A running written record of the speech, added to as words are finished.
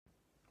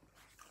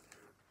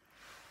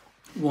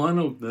One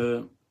of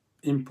the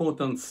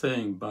important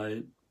saying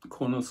by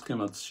Konosuke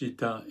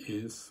Matsushita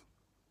is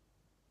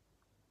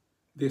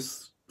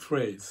this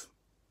phrase,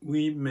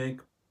 we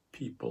make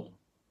people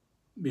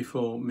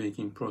before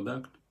making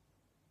product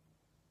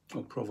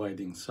or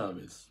providing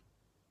service.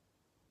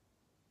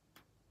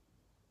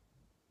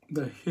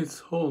 His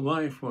whole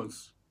life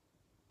was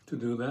to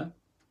do that.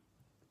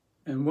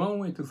 And one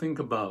way to think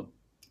about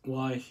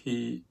why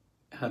he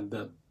had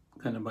that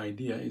kind of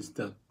idea is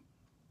that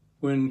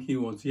when he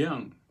was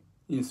young,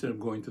 instead of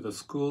going to the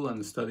school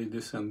and study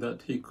this and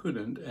that, he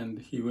couldn't, and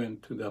he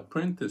went to the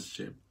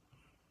apprenticeship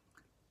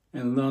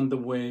and learned the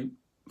way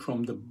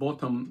from the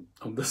bottom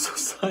of the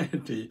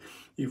society,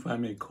 if I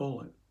may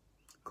call it,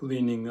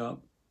 cleaning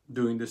up,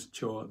 doing this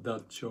chore,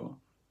 that chore,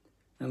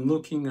 and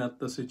looking at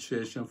the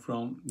situation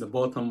from the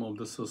bottom of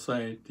the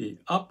society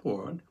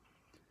upward,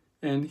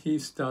 and he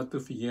started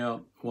to figure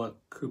out what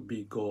could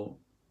be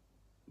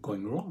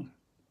going wrong.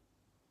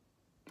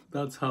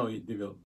 That's how he developed